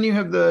 And then you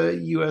have the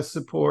U.S.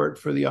 support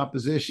for the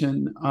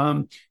opposition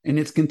and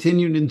its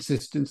continued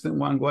insistence that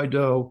Juan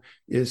Guaido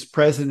is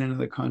president of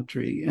the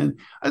country. And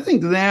I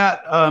think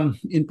that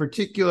in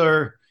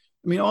particular,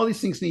 I mean, all these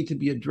things need to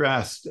be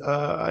addressed.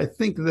 I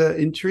think the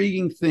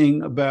intriguing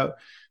thing about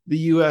the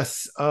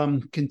U.S.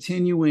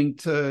 Continuing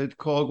to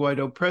call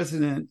Guaido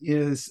president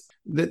is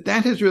that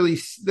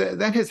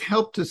has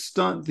helped to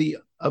stunt the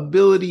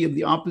ability of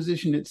the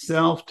opposition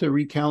itself to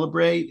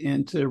recalibrate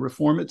and to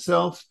reform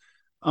itself.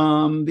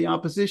 The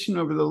opposition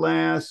over the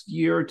last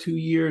year or 2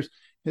 years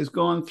has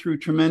gone through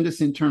tremendous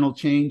internal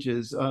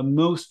changes.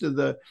 Most of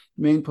the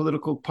main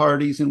political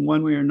parties, in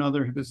one way or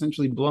another, have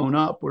essentially blown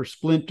up or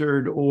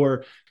splintered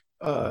or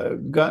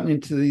gotten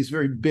into these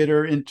very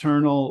bitter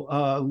internal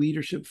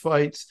leadership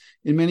fights,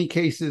 in many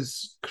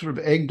cases sort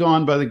of egged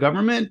on by the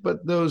government,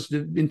 but those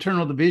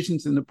internal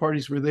divisions in the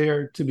parties were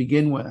there to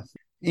begin with.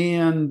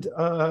 And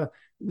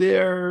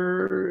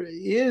there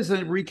is a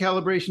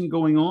recalibration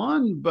going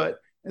on, but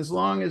as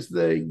long as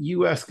the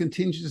U.S.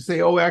 continues to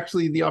say, oh,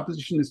 actually, the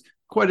opposition is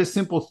quite a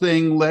simple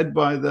thing led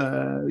by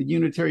the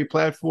unitary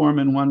platform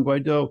and Juan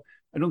Guaido,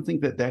 I don't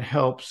think that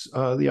helps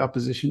the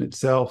opposition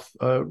itself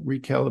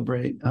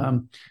recalibrate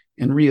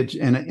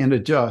and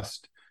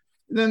adjust.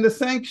 Then the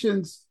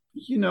sanctions,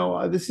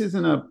 this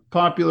isn't a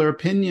popular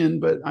opinion,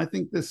 but I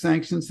think the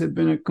sanctions have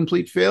been a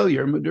complete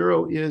failure.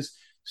 Maduro is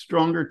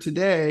stronger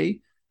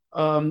today,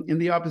 and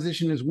the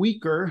opposition is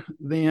weaker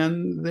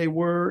than they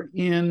were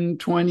in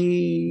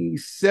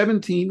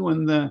 2017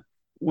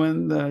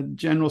 when the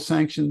general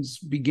sanctions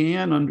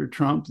began under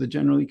Trump, the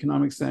general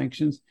economic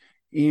sanctions,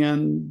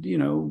 and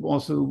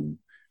also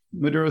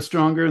Maduro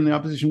stronger and the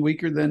opposition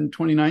weaker than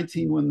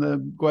 2019 when the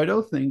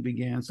Guaido thing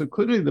began. So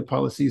clearly the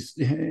policies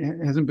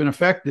hasn't been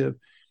effective.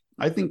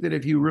 I think that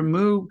if you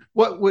remove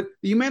the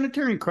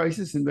humanitarian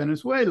crisis in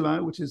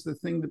Venezuela, which is the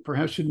thing that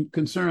perhaps should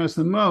concern us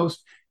the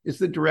most, is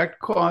the direct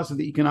cause of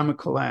the economic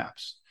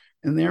collapse.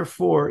 And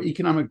therefore,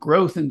 economic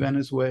growth in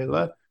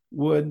Venezuela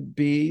would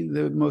be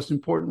the most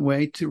important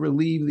way to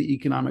relieve the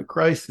economic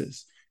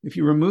crisis. If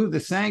you remove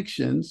the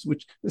sanctions,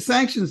 which the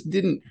sanctions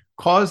didn't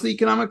cause the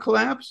economic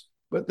collapse,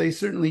 but they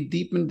certainly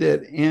deepened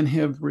it and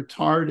have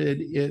retarded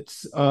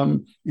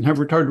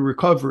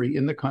recovery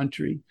in the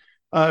country.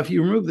 If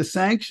you remove the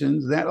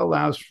sanctions, that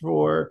allows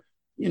for,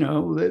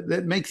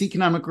 that makes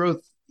economic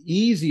growth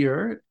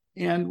easier.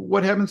 And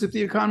what happens if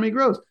the economy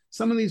grows?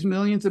 Some of these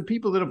millions of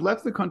people that have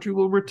left the country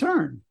will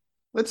return.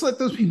 Let's let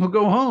those people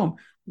go home,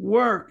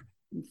 work,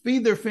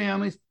 feed their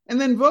families,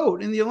 and then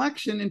vote in the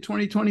election in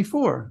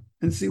 2024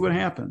 and see what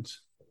happens.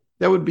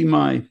 That would be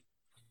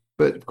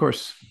but of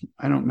course,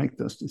 I don't make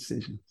those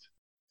decisions.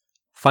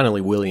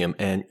 Finally, William,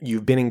 and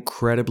you've been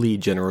incredibly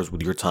generous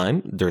with your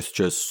time. There's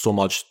just so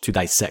much to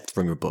dissect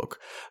from your book.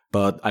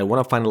 But I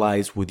want to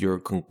finalize with your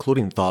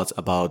concluding thoughts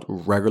about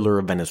regular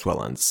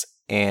Venezuelans.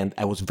 And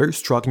I was very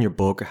struck in your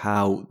book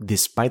how,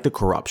 despite the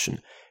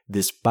corruption,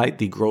 despite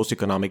the gross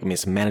economic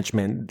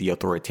mismanagement, the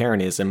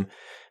authoritarianism,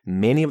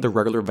 many of the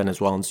regular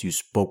Venezuelans you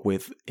spoke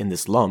with in the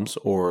slums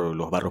or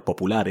los barrios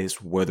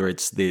populares, whether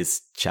it's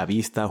this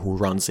Chavista who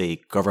runs a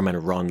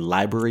government-run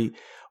library,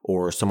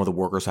 or some of the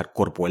workers at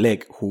Corpo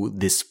Elec who,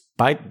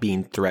 despite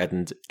being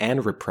threatened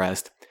and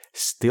repressed,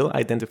 still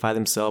identify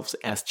themselves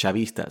as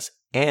Chavistas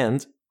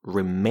and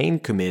remain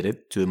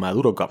committed to the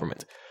Maduro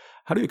government.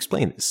 How do you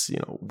explain this?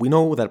 We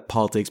know that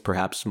politics,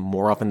 perhaps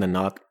more often than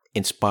not,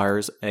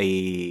 inspires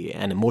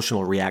an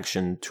emotional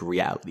reaction to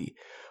reality.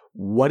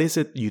 What is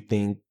it you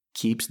think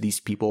keeps these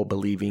people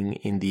believing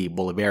in the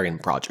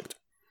Bolivarian project?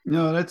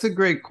 No, that's a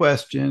great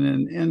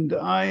question. And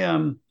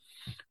I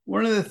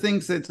one of the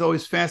things that's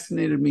always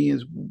fascinated me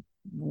is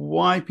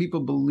why people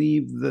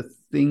believe the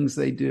things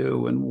they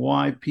do and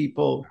why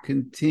people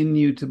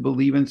continue to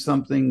believe in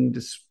something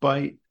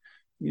despite,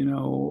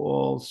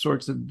 all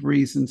sorts of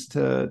reasons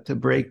to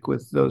break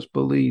with those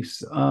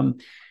beliefs.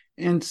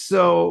 And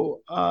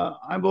so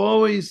I've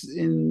always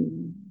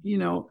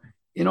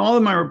in all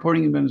of my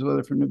reporting in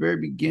Venezuela from the very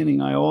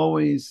beginning, I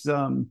always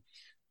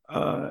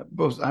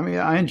both. I mean,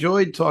 I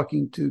enjoyed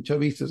talking to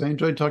Chavistas. I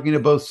enjoyed talking to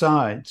both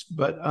sides,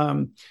 but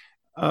uh,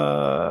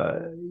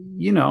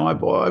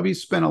 I've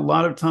always spent a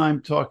lot of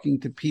time talking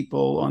to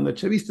people on the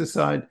Chavista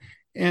side.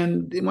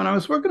 And when I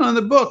was working on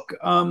the book,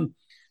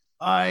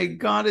 I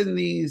got in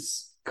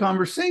these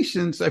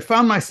conversations. I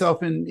found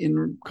myself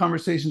in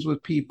conversations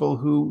with people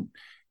who,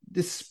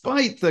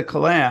 despite the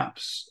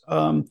collapse,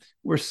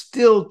 were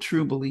still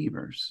true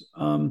believers.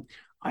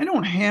 I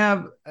don't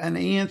have an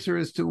answer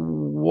as to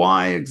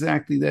why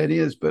exactly that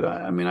is, but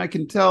I mean, I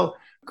can tell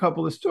a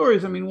couple of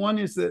stories. I mean, one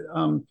is that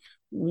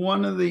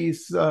one of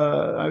these,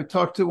 I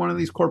talked to one of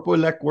these Corpo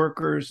Elect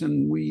workers,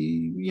 and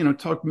we,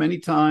 talked many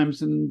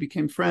times and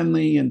became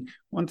friendly. And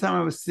one time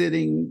I was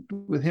sitting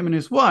with him and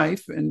his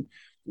wife, and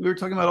we were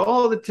talking about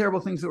all the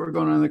terrible things that were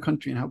going on in the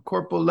country and how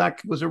Corpo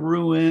Elect was a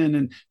ruin.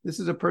 And this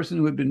is a person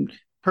who had been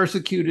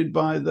persecuted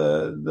by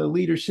the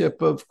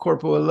leadership of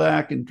Corpo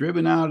Elect and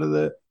driven out of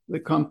the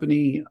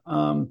company,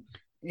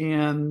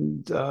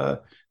 and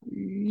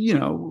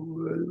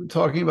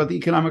talking about the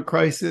economic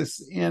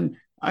crisis. And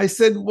I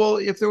said, well,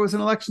 if there was an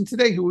election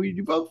today, who would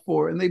you vote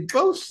for? And they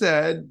both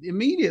said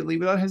immediately,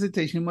 without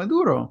hesitation,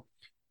 Maduro.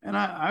 And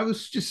I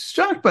was just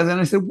shocked by that.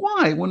 And I said,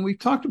 why? When we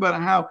talked about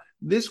how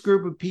this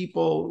group of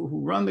people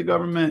who run the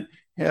government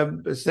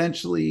have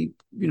essentially,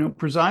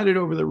 presided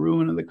over the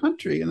ruin of the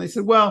country. And they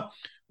said, well,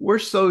 we're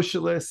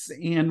socialists,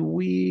 and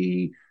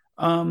we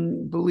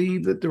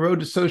believe that the road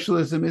to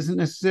socialism isn't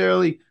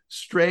necessarily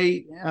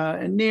straight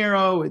and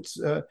narrow. It's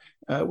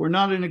we're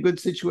not in a good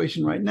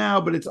situation right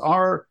now, but it's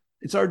our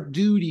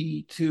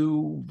duty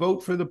to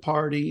vote for the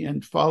party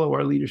and follow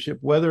our leadership,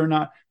 whether or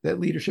not that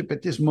leadership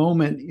at this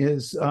moment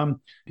is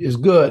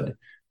good.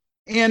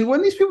 And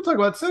when these people talk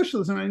about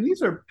socialism, I mean,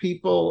 these are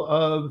people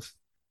of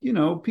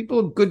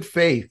good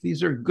faith.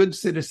 These are good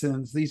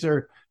citizens. These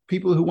are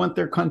people who want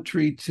their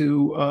country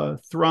to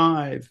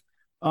thrive.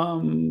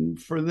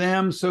 For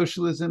them,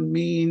 socialism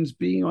means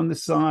being on the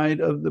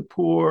side of the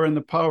poor and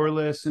the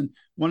powerless, and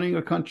wanting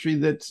a country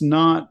that's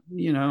not,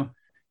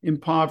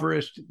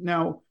 impoverished.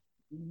 Now,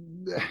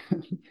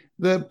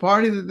 the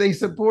party that they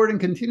support and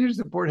continue to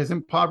support has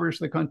impoverished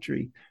the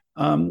country.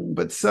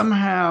 But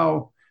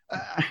somehow,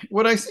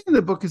 what I say in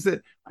the book is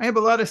that I have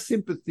a lot of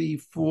sympathy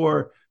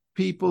for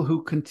people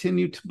who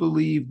continue to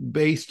believe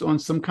based on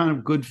some kind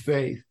of good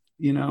faith.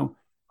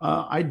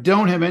 I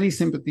don't have any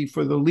sympathy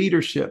for the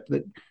leadership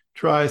that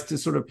tries to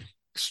sort of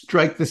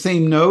strike the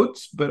same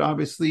notes, but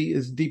obviously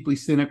is deeply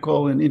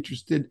cynical and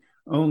interested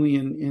only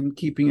in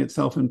keeping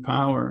itself in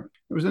power.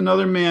 There was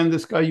another man,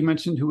 this guy you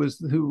mentioned,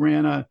 who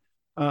ran a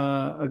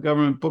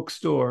government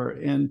bookstore,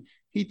 and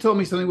he told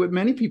me something what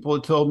many people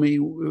had told me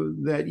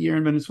that year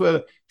in Venezuela.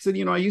 He said,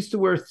 I used to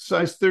wear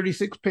size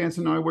 36 pants,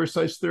 and now I wear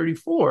size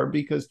 34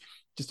 because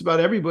just about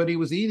everybody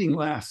was eating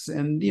less.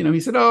 And, he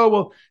said, oh,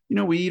 well,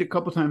 we eat a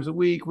couple times a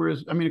week,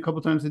 a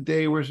couple times a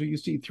day, whereas we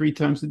used to eat 3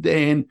 times a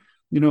day. And,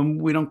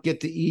 we don't get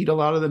to eat a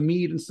lot of the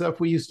meat and stuff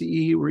we used to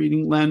eat. We're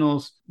eating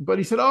lentils. But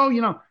he said, oh,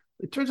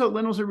 it turns out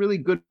lentils are really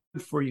good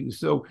for you.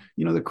 So,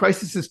 the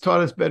crisis has taught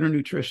us better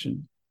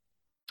nutrition.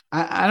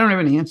 I don't have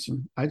an answer.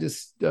 I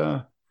just,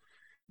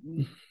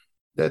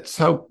 that's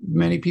how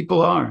many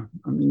people are.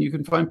 I mean, you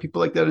can find people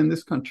like that in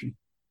this country,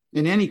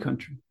 in any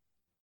country.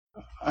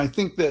 I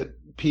think that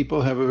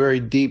people have a very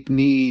deep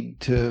need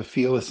to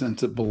feel a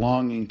sense of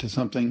belonging to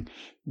something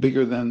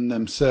bigger than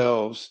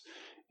themselves.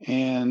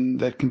 And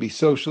that can be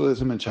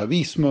socialism and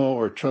Chavismo,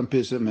 or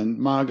Trumpism and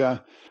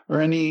MAGA,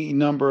 or any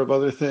number of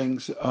other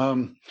things.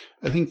 I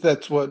think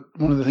that's one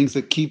of the things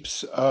that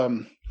keeps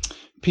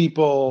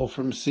people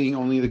from seeing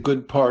only the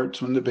good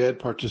parts when the bad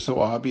parts are so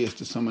obvious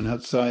to someone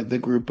outside the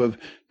group of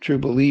true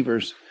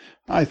believers.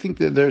 I think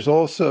that there's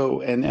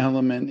also an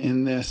element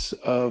in this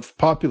of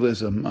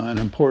populism, an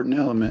important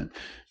element,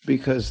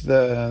 because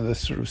the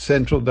sort of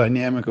central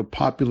dynamic of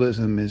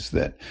populism is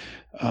that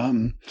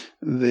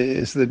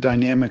is the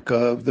dynamic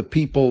of the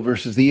people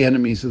versus the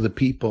enemies of the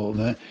people,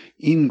 the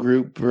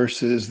in-group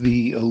versus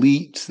the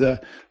elites,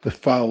 the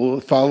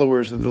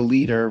followers of the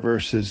leader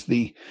versus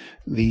the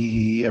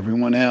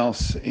everyone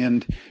else.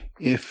 And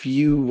if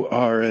you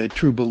are a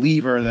true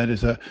believer, that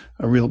is a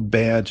real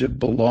badge of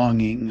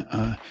belonging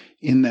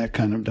in that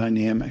kind of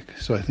dynamic.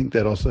 So I think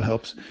that also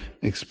helps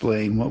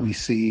explain what we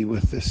see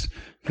with this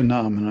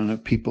phenomenon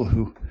of people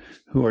who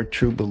are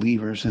true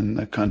believers in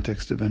the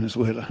context of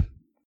Venezuela.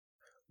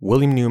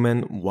 William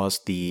Neuman was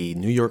the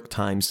New York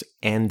Times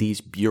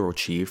Andes bureau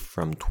chief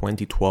from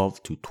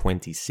 2012 to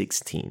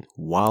 2016,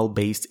 while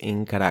based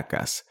in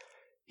Caracas.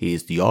 He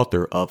is the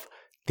author of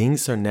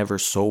Things Are Never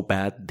So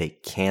Bad They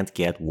Can't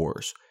Get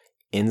Worse: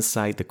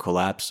 Inside the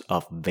Collapse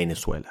of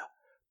Venezuela.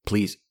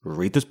 Please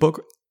read this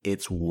book.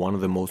 It's one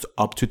of the most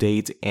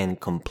up-to-date and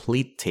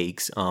complete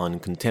takes on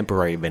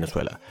contemporary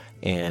Venezuela,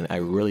 and I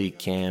really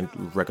can't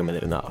recommend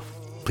it enough.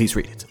 Please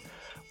read it.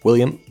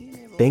 William,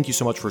 thank you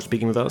so much for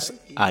speaking with us.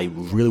 I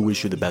really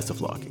wish you the best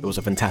of luck. It was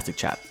a fantastic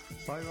chat.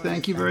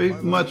 Thank you very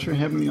much for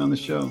having me on the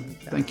show.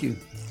 Thank you.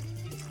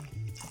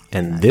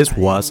 and this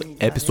was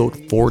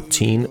episode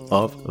 14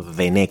 of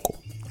Veneco.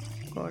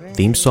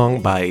 Theme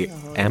song by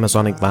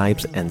Amazonic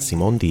Vibes and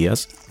Simon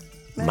Diaz.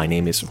 My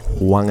name is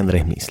Juan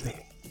Andrés Misle.